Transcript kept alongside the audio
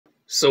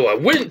So I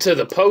went to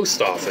the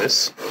post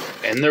office,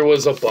 and there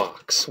was a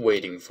box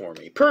waiting for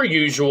me. Per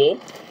usual,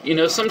 you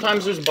know,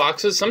 sometimes there's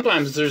boxes,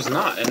 sometimes there's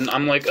not. And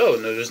I'm like, oh,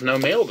 no, there's no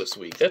mail this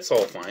week. That's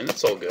all fine.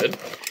 That's all good.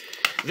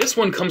 This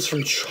one comes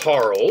from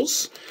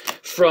Charles.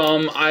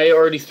 I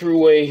already threw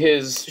away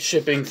his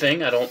shipping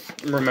thing. I don't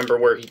remember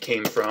where he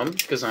came from,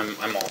 because I'm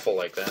awful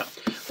like that.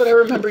 But I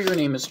remember your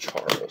name is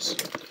Charles.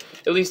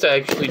 At least I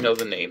actually know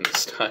the name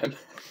this time.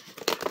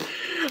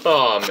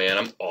 Oh man,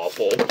 I'm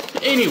awful.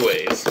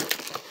 Anyways.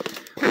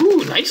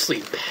 Ooh,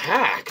 nicely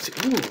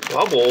packed. Ooh,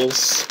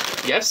 bubbles.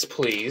 Yes,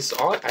 please.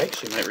 Oh, I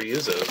actually might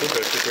reuse those. Those are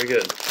actually pretty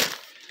good.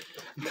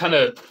 I kind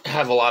of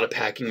have a lot of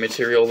packing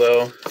material,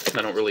 though.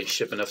 I don't really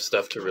ship enough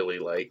stuff to really,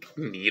 like,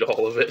 need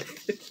all of it.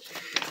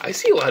 I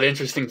see a lot of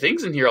interesting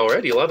things in here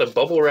already. A lot of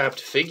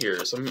bubble-wrapped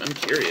figures. I'm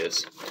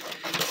curious.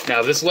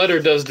 Now, this letter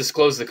does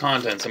disclose the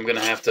contents. I'm going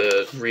to have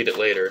to read it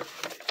later.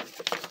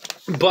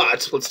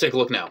 But, let's take a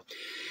look now.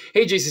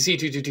 Hey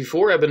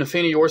JCC2224, I've been a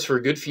fan of yours for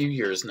a good few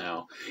years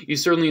now. You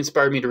certainly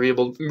inspired me to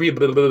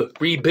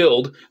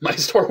rebuild my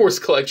Star Wars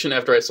collection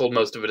after I sold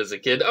most of it as a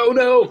kid. Oh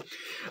no!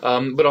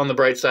 But on the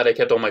bright side, I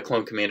kept all my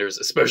clone commanders,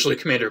 especially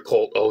Commander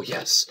Colt. Oh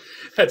yes,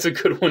 that's a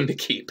good one to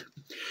keep.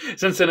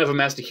 Since then, I've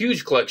amassed a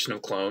huge collection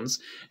of clones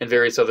and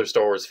various other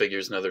Star Wars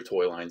figures and other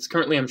toy lines.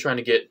 Currently, I'm trying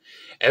to get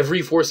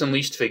every Force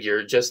Unleashed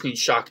figure. Just need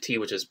Shock T,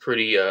 which is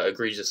pretty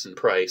egregious in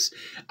price.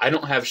 I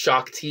don't have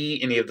Shock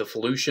T, any of the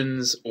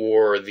Felucians,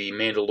 or the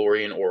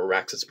Mandalorian, or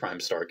Araxis Prime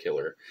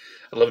Starkiller.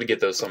 I'd love to get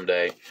those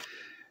someday.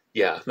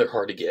 Yeah, they're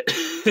hard to get.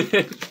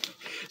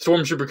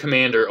 Stormtrooper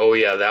Commander, oh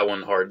yeah, that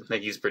one hard. I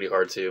think he's pretty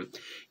hard too.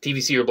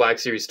 TVC or Black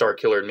Series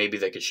Starkiller, and maybe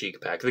the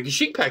Kashyyyk pack. The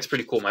Kashyyyk pack's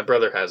pretty cool. My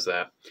brother has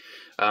that.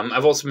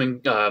 I've also been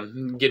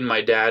getting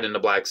my dad into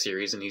Black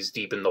Series, and he's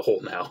deep in the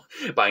hole now,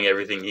 buying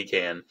everything he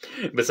can.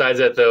 Besides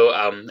that, though,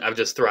 I've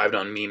just thrived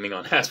on memeing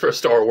on Hasbro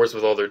Star Wars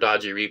with all their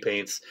dodgy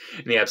repaints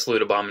and the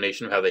absolute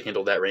abomination of how they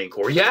handled that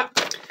Rancor. Yeah,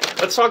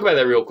 let's talk about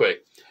that real quick.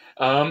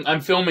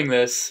 I'm filming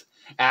this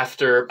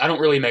after, I don't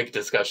really make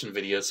discussion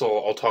videos, so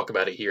I'll talk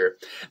about it here.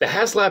 The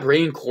HasLab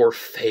Rancor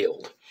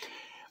failed.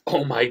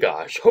 Oh my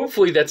gosh.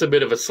 Hopefully that's a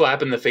bit of a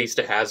slap in the face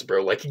to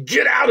Hasbro. Like,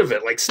 get out of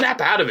it! Like,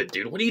 snap out of it,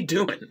 dude! What are you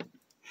doing?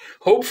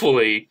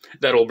 Hopefully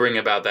that'll bring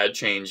about that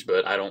change,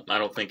 but I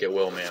don't think it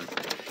will, man.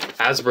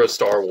 Hasbro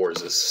Star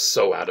Wars is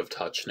so out of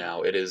touch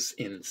now. It is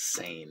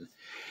insane.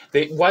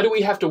 Why do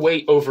we have to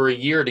wait over a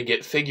year to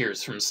get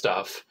figures from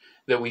stuff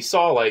that we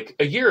saw like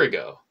a year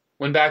ago?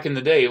 When back in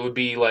the day it would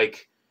be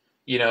like,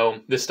 you know,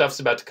 this stuff's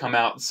about to come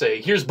out and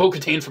say, here's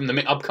Bo-Katan from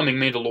the upcoming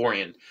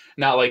Mandalorian.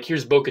 Not like,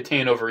 here's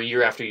Bo-Katan over a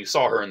year after you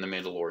saw her in the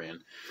Mandalorian.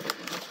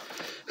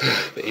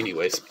 But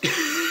anyways.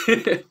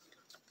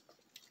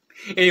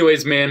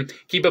 Anyways, man,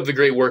 keep up the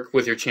great work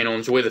with your channel.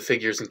 Enjoy the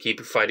figures and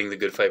keep fighting the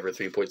good fight for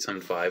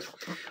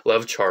 3.75.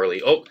 Love,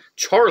 Charlie. Oh,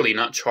 Charlie,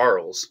 not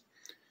Charles.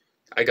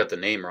 I got the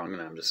name wrong,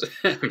 and I'm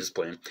just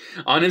playing.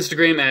 On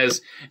Instagram as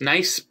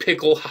Nice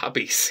Pickle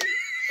Hobbies.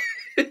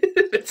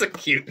 That's a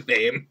cute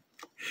name.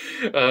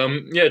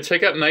 Yeah,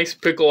 check out Nice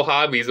Pickle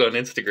Hobbies on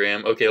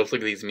Instagram. Okay, let's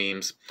look at these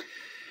memes.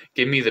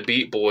 Give me the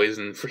Beat Boys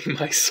and free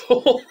my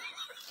soul.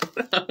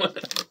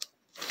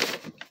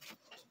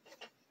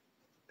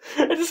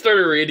 I just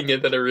started reading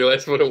it, then I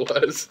realized what it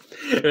was.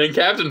 And then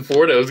Captain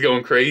Fordo's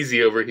going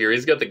crazy over here.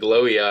 He's got the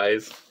glowy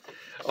eyes.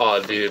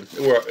 Oh, dude.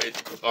 We're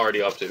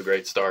already off to a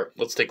great start.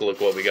 Let's take a look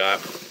what we got.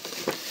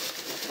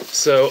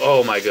 So,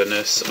 oh my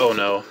goodness. Oh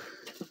no.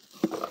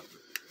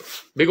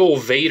 Big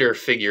old Vader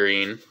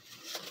figurine.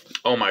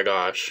 Oh my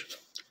gosh.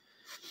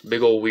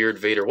 Big old weird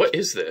Vader. What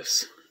is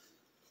this?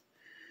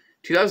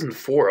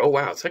 2004. Oh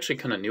wow, it's actually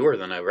kind of newer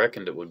than I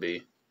reckoned it would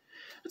be.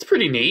 It's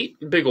pretty neat.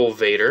 Big old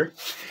Vader.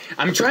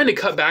 I'm trying to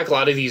cut back a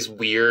lot of these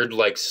weird,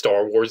 like,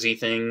 Star Wars-y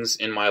things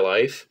in my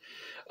life.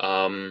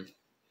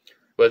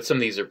 But some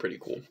of these are pretty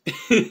cool.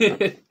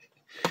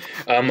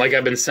 Like,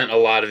 I've been sent a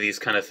lot of these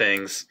kind of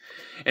things.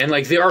 And,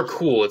 like, they are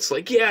cool. It's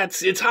like, yeah,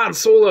 it's Han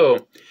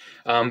Solo.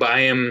 But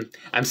I'm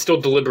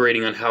still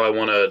deliberating on how I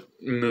want to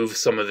move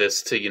some of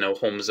this to, you know,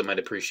 homes that might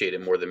appreciate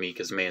it more than me.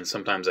 Because, man,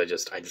 sometimes I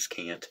just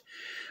can't.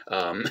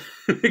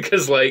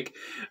 Because, like,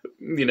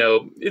 you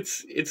know,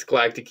 it's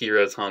Galactic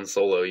Heroes Han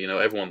Solo, you know,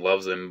 everyone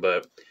loves him,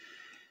 but,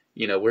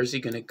 you know, where's he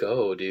gonna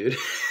go, dude?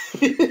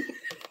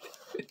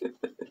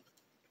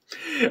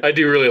 I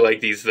do really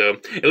like these, though.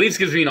 At least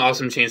gives me an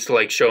awesome chance to,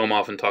 like, show them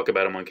off and talk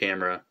about them on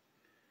camera.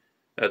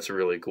 That's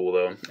really cool,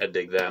 though. I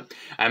dig that.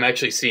 I'm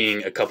actually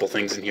seeing a couple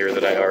things in here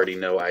that I already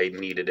know I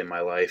needed in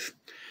my life.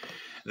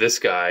 This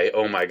guy,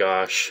 oh my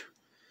gosh.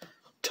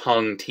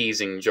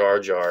 Tongue-teasing Jar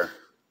Jar.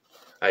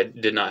 I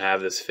did not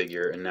have this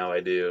figure, and now I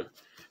do.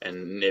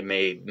 And it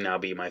may now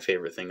be my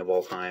favorite thing of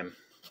all time.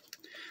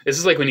 This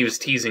is like when he was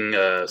teasing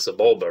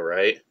Sebulba,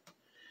 right?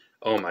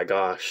 Oh my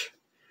gosh.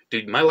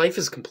 Dude, my life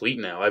is complete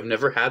now. I've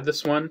never had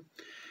this one,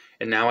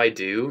 and now I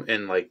do.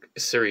 And, like,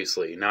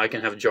 seriously, now I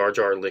can have Jar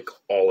Jar lick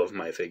all of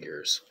my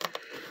figures.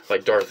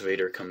 Like, Darth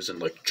Vader comes in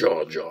like,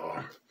 Jar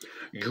Jar,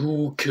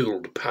 you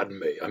killed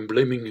Padme. I'm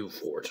blaming you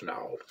for it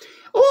now.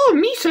 Oh,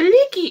 Misa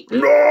Licky!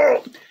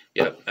 No!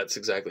 Yep, that's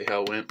exactly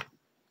how it went.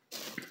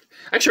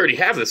 I actually already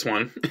have this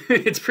one.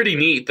 It's pretty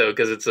neat, though,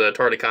 because it's a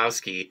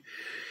Tartakovsky.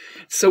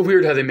 It's so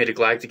weird how they made a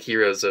Galactic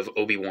Heroes of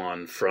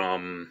Obi-Wan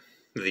from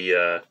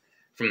the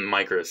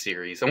Micro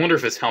series. I wonder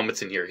if his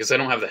helmet's in here, because I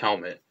don't have the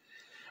helmet.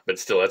 But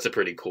still, that's a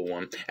pretty cool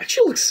one.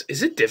 Actually, looks...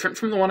 Is it different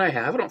from the one I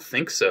have? I don't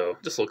think so.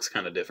 It just looks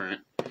kind of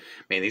different.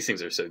 Man, these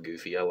things are so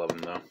goofy. I love them,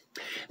 though.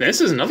 Now, this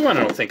is another one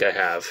I don't think I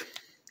have.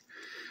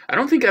 I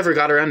don't think I ever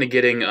got around to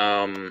getting...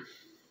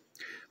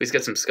 He's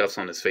got some scuffs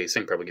on his face.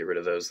 I can probably get rid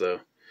of those, though.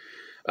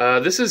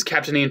 This is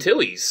Captain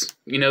Antilles.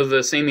 You know,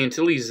 the same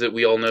Antilles that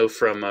we all know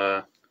from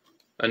A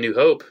New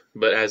Hope,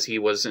 but as he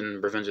was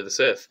in Revenge of the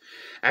Sith.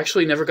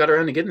 Actually, never got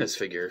around to getting this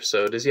figure.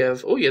 So does he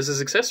have... Oh, he has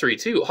his accessory,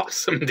 too.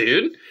 Awesome,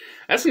 dude.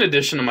 That's an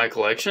addition to my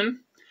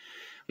collection.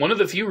 One of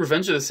the few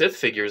Revenge of the Sith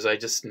figures I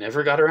just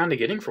never got around to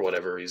getting for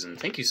whatever reason.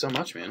 Thank you so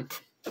much, man.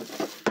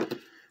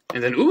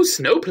 And then, ooh,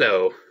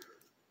 Snowplow.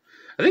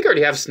 I think I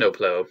already have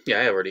Snowplow.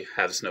 Yeah, I already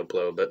have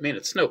Snowplow, but man,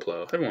 it's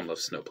Snowplow. Everyone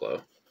loves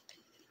Snowplow.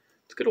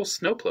 It's good old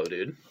Snowplow,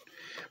 dude.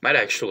 Might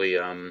actually,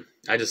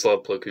 I just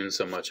love Plo Koon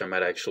so much, I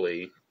might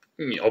actually,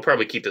 I'll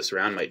probably keep this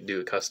around, might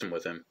do a custom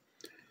with him.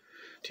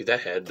 Dude,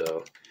 that head,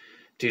 though.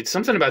 Dude,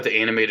 something about the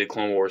animated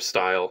Clone Wars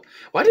style.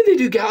 Why did they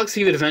do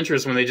Galaxy of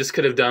Adventures when they just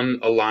could have done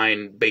a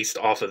line based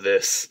off of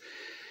this?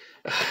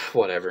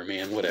 Whatever,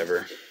 man,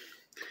 whatever.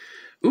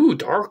 Ooh,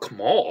 Darth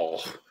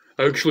Maul.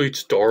 Actually,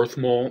 it's Darth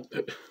Maul.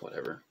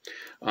 Whatever.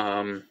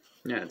 Yeah,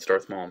 it's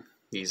Darth Maul.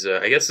 He's,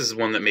 I guess this is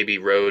one that maybe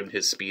rode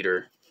his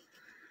speeder.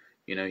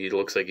 You know, he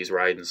looks like he's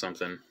riding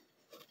something.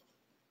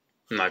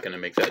 I'm not going to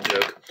make that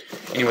joke.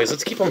 Anyways,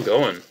 let's keep on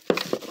going.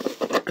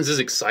 This is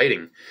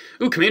exciting.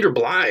 Ooh, Commander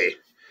Bly.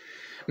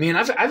 Man,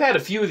 I've had a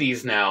few of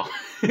these now.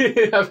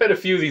 I've had a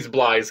few of these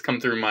Blys come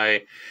through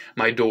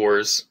my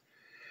doors.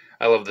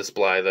 I love this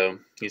Bly, though.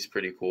 He's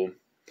pretty cool.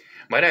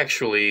 Might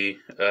actually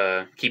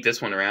keep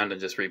this one around and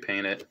just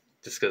repaint it.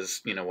 Just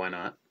because, you know, why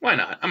not? Why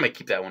not? I might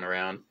keep that one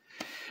around.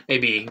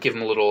 Maybe give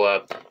him a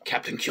little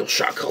Captain Kill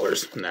shot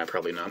colors. Nah,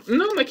 probably not.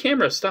 No, my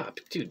camera, stop.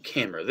 Dude,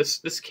 camera.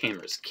 This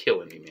camera's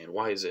killing me, man.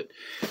 Why is it?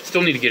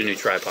 Still need to get a new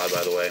tripod,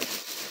 by the way.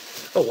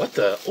 Oh, what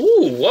the?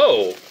 Ooh,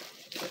 whoa.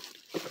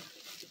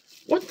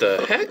 What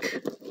the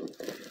heck?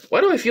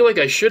 Why do I feel like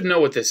I should know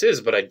what this is,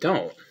 but I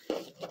don't?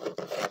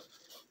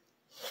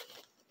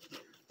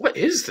 What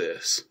is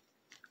this?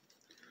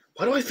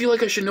 Why do I feel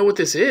like I should know what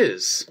this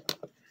is?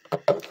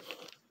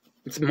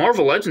 It's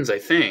Marvel Legends, I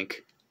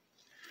think.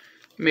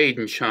 Made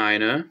in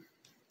China.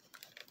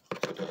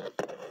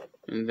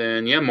 And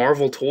then, yeah,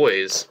 Marvel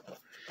Toys.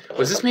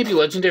 Was this maybe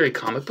Legendary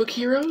Comic Book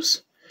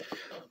Heroes?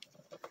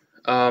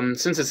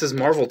 Since it says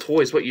Marvel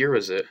Toys, what year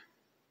was it?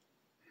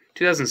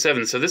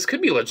 2007, so this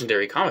could be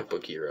Legendary Comic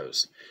Book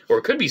Heroes. Or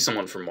it could be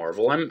someone from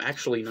Marvel. I'm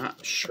actually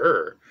not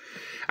sure.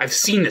 I've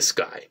seen this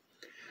guy.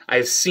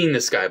 I've seen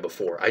this guy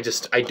before. I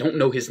don't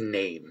know his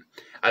name.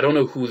 I don't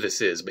know who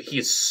this is, but he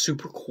is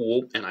super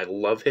cool, and I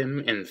love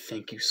him, and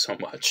thank you so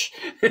much.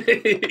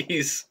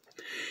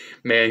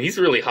 Man, he's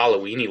really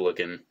Halloween-y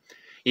looking.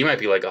 He might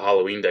be like a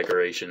Halloween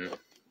decoration.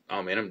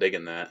 Oh, man, I'm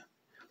digging that.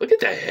 Look at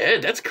that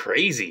head. That's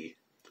crazy.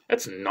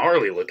 That's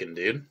gnarly looking,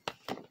 dude.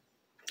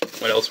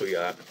 What else we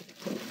got?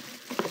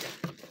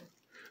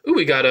 Ooh,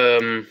 we got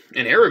an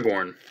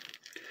Aragorn.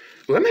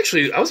 Ooh,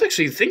 I was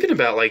actually thinking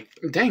about, like,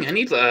 dang, I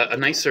need a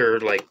nicer,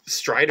 like,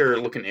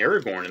 Strider-looking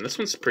Aragorn, and this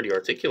one's pretty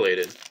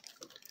articulated.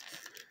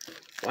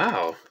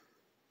 Wow.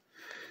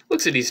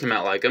 Looks a decent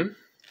amount like him.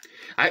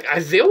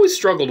 They always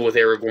struggled with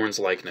Aragorn's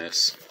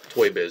likeness.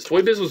 Toy Biz.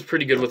 Toy Biz was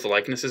pretty good with the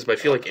likenesses, but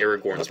I feel like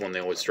Aragorn's one they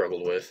always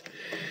struggled with.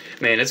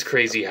 Man, it's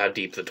crazy how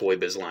deep the Toy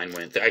Biz line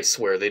went. I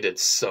swear, they did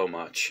so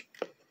much.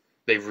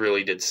 They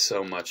really did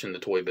so much in the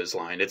Toy Biz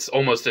line. It's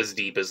almost as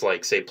deep as,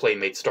 like, say,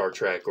 Playmate Star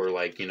Trek or,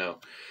 like, you know,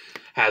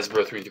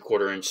 Hasbro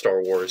 3/4-inch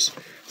Star Wars.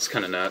 It's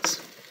kind of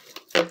nuts.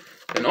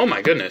 And oh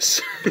my goodness.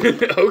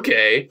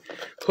 Okay.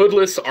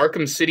 Hoodless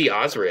Arkham City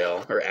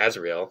Azrael. Or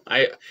Azrael.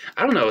 I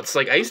don't know. It's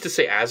like, I used to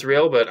say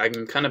Azrael, but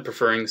I'm kind of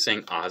preferring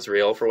saying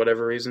Azrael for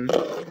whatever reason.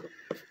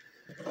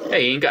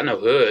 Hey, he ain't got no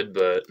hood,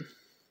 but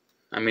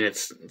I mean,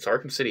 it's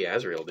Arkham City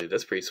Azrael, dude.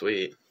 That's pretty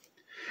sweet.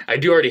 I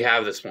do already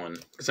have this one.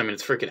 Because, I mean,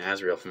 it's freaking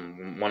Azrael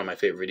from one of my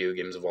favorite video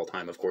games of all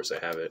time. Of course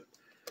I have it.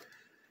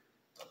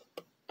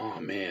 Oh,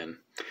 man.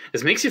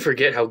 This makes you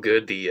forget how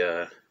good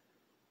the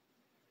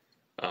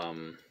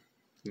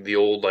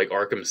old, like,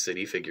 Arkham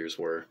City figures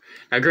were.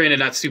 Now, granted,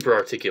 not super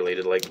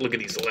articulated. Like, look at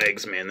these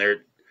legs, man.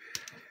 They're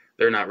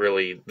not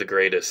really the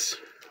greatest.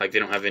 Like, they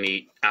don't have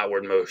any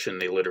outward motion.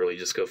 They literally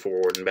just go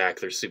forward and back.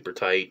 They're super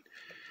tight.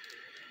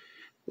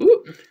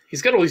 Ooh,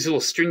 he's got all these little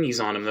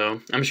stringies on him,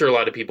 though. I'm sure a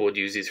lot of people would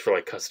use these for,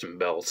 like, custom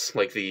belts.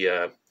 Like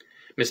the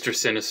Mr.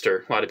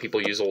 Sinister. A lot of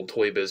people use old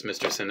Toy Biz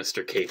Mr.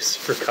 Sinister capes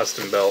for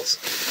custom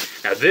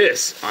belts. Now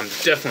this, I'm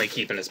definitely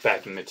keeping as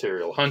packing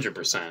material.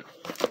 100%.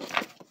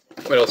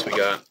 What else we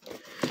got?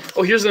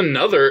 Oh, here's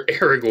another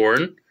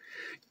Aragorn.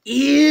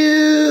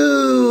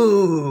 Ew!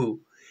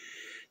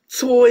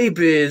 Toy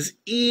Biz.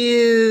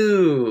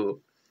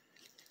 Ew!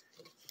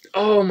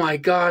 Oh my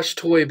gosh,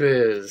 Toy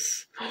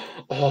Biz.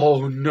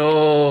 Oh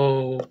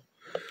no.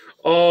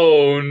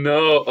 Oh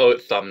no. Oh,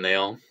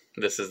 thumbnail.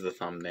 This is the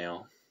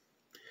thumbnail.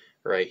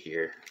 Right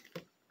here.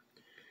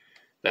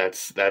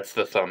 That's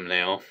the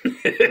thumbnail.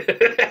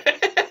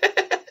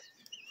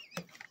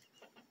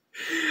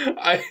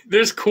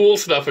 There's cool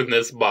stuff in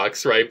this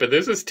box, right? But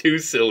this is too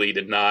silly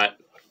to not...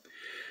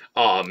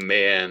 Aw,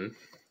 man.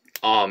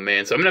 Aw,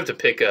 man. So I'm going to have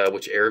to pick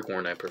which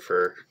Aragorn I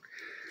prefer.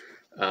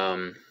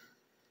 So,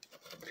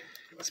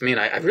 man,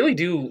 I really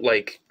do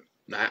like...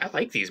 I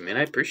like these, man.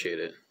 I appreciate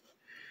it.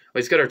 Oh,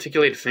 he's got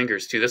articulated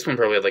fingers, too. This one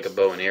probably had like a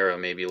bow and arrow,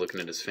 maybe, looking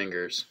at his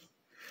fingers.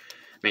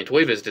 Man,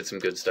 Toy Biz did some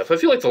good stuff. I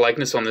feel like the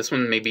likeness on this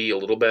one may be a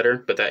little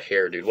better, but that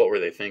hair, dude, what were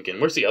they thinking?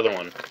 Where's the other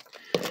one?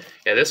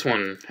 Yeah, this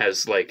one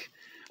has, like...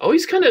 Oh,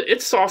 he's kind of...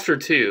 It's softer,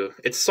 too.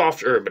 It's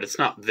softer, but it's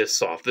not this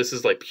soft. This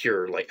is, like,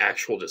 pure, like,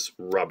 actual just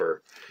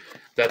rubber.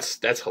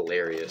 That's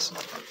hilarious.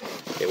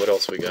 Okay, what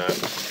else we got?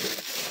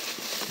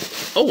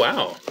 Oh,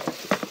 wow.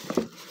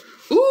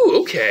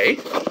 Ooh, okay.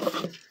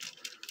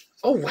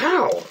 Oh,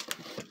 wow.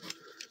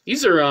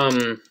 These are,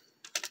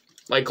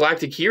 like,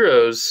 Galactic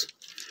Heroes...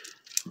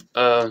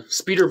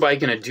 speeder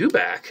bike and a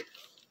dewback.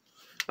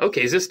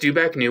 Okay, is this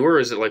dewback newer, or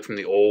is it like from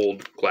the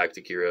old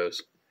Galactic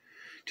Heroes?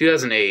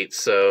 2008,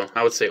 so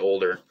I would say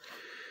older.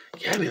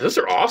 Yeah, I mean, those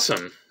are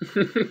awesome.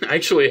 I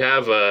actually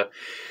have,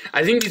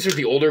 I think these are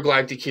the older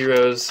Galactic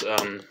Heroes.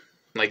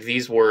 Like,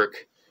 these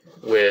work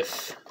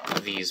with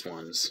these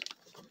ones.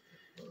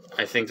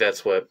 I think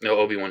that's what... No,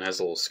 Obi-Wan has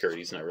a little skirt.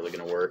 He's not really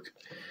going to work.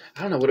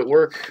 I don't know, would it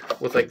work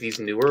with, like, these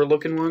newer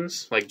looking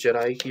ones? Like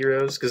Jedi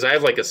Heroes? Because I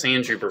have, like, a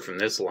Sand Trooper from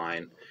this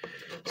line.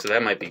 So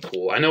that might be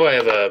cool. I know I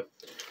have a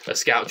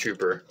Scout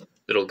Trooper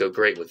that'll go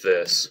great with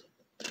this.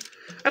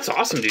 That's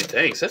awesome, dude.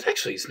 Thanks. That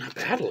actually is not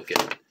bad looking.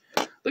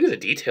 Look at the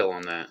detail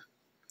on that.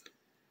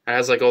 It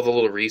has like all the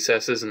little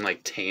recesses and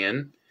like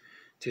tan.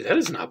 Dude, that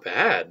is not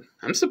bad.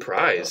 I'm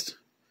surprised.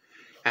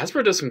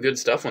 Hasbro does some good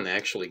stuff when they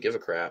actually give a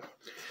crap.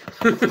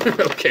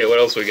 Okay, what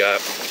else we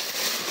got?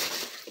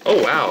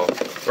 Oh, wow.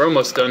 We're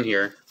almost done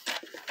here.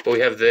 But we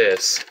have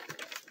this.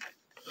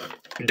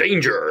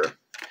 Danger!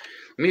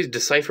 Let me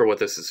decipher what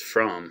this is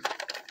from.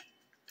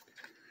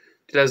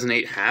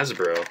 2008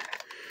 Hasbro.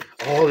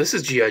 Oh, this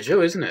is G.I.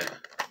 Joe, isn't it?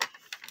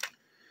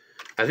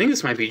 I think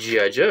this might be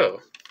G.I. Joe.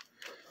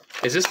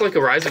 Is this like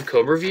a Rise of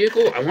Cobra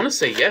vehicle? I want to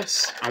say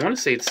yes. I want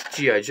to say it's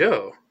G.I.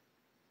 Joe.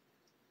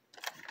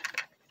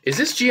 Is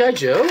this G.I.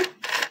 Joe?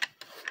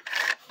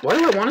 Why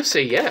do I want to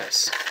say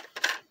yes?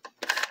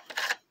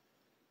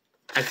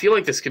 I feel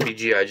like this could be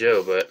G.I.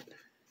 Joe, but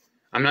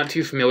I'm not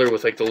too familiar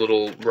with like the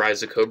little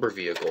Rise of Cobra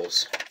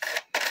vehicles.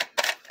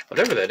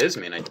 Whatever that is,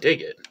 man, I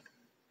dig it.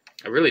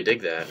 I really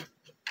dig that.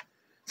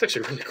 It's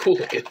actually really cool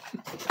looking.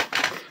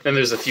 And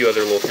there's a few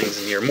other little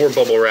things in here. More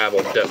bubble wrap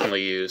I'll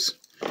definitely use.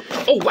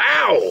 Oh,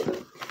 wow!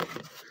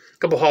 A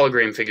couple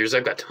hologram figures.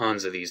 I've got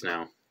tons of these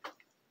now.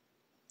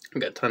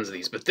 I've got tons of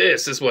these. But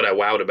this is what I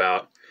wowed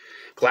about.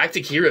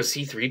 Galactic Hero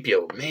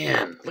C-3PO.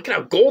 Man, look at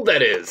how gold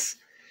that is.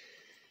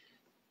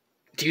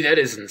 Dude, that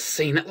is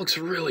insane. That looks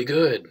really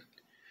good.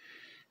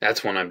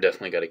 That's one I've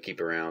definitely got to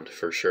keep around,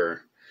 for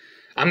sure.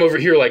 I'm over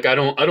here like I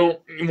don't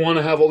want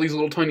to have all these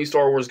little tiny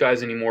Star Wars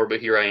guys anymore,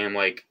 but here I am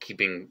like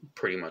keeping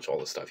pretty much all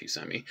the stuff you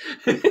sent me.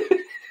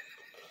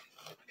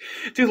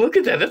 Dude, look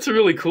at that. That's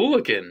really cool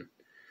looking.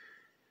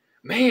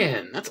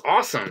 Man, that's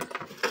awesome.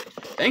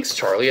 Thanks,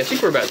 Charlie. I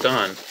think we're about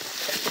done.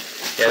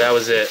 Yeah, that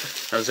was it.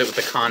 That was it with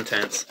the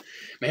contents.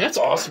 Man, that's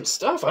awesome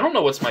stuff. I don't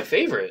know what's my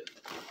favorite.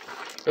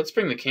 Let's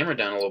bring the camera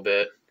down a little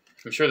bit.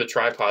 I'm sure the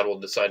tripod will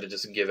decide to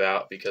just give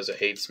out because it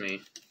hates me.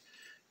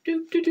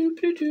 Do, do, do,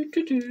 do, do,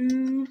 do,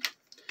 do.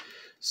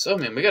 So,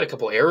 man, we got a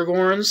couple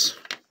Aragorns.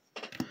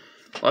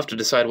 I'll have to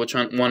decide which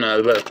one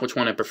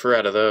I prefer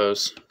out of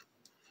those.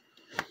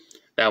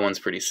 That one's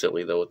pretty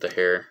silly, though, with the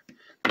hair.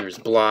 And there's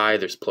Bly,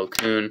 there's Plo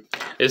Koon.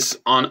 This,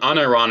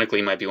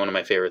 unironically, might be one of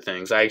my favorite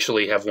things. I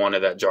actually have wanted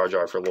that Jar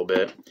Jar for a little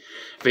bit.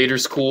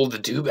 Vader's cool. The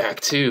dewback,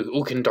 too.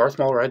 Ooh, can Darth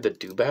Maul ride the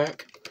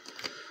dewback?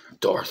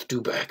 Darth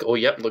dewback. Oh,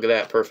 yep, look at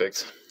that.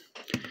 Perfect.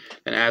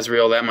 And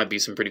Azrael, that might be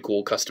some pretty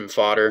cool custom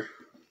fodder.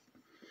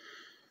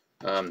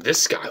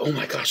 This guy, oh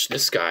my gosh,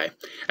 this guy.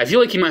 I feel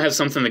like he might have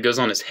something that goes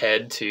on his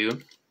head,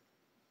 too.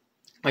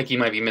 Like he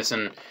might be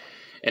missing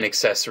an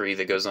accessory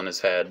that goes on his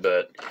head,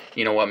 but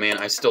you know what, man?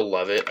 I still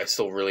love it. I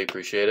still really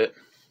appreciate it.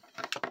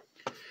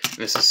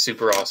 This is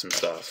super awesome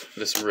stuff.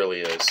 This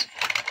really is.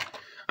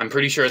 I'm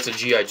pretty sure it's a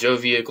G.I. Joe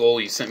vehicle.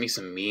 You sent me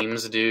some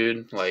memes,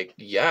 dude. Like,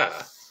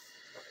 yeah.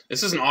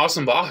 This is an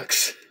awesome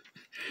box.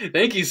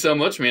 Thank you so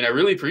much, man. I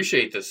really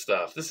appreciate this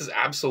stuff. This is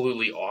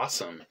absolutely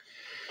awesome.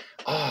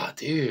 Ah,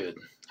 dude.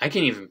 I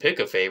can't even pick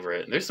a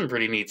favorite. There's some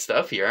pretty neat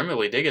stuff here. I'm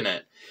really digging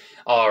it.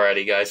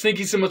 Alrighty, guys. Thank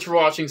you so much for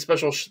watching.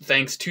 Special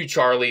thanks to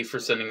Charlie for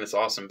sending this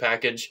awesome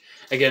package.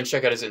 Again,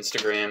 check out his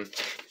Instagram.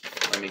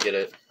 Let me get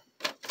it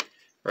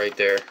right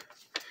there.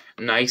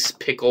 Nice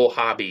Pickle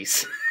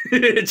Hobbies.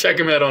 Check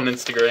him out on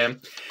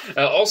Instagram.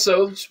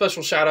 Also,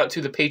 special shout out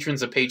to the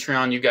patrons of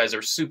Patreon. You guys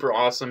are super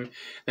awesome.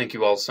 Thank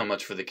you all so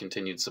much for the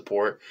continued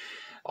support.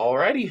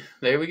 Alrighty,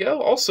 there we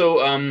go. Also,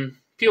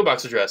 P.O.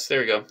 Box address.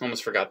 There you go.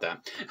 Almost forgot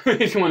that.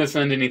 If you want to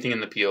send anything in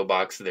the P.O.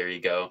 Box, there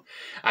you go.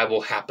 I will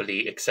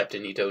happily accept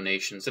any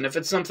donations. And if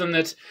it's something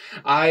that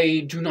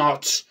I do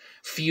not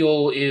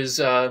feel is,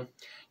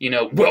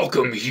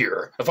 welcome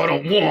here, if I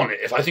don't want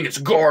it, if I think it's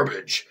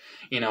garbage,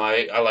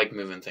 I like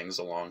moving things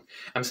along.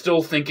 I'm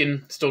still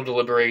thinking, still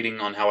deliberating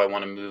on how I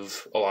want to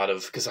move a lot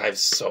of, because I have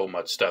so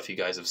much stuff you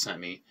guys have sent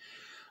me.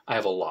 I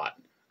have a lot.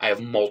 I have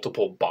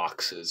multiple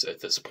boxes at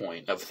this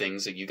point of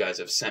things that you guys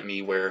have sent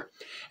me where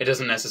it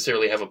doesn't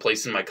necessarily have a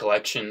place in my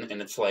collection,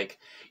 and it's like,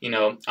 I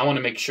want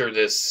to make sure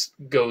this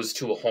goes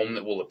to a home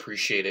that will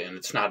appreciate it, and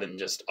it's not in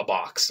just a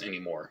box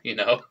anymore,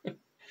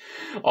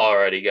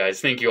 Alrighty,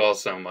 guys. Thank you all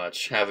so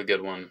much. Have a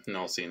good one, and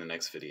I'll see you in the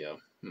next video.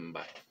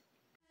 Bye.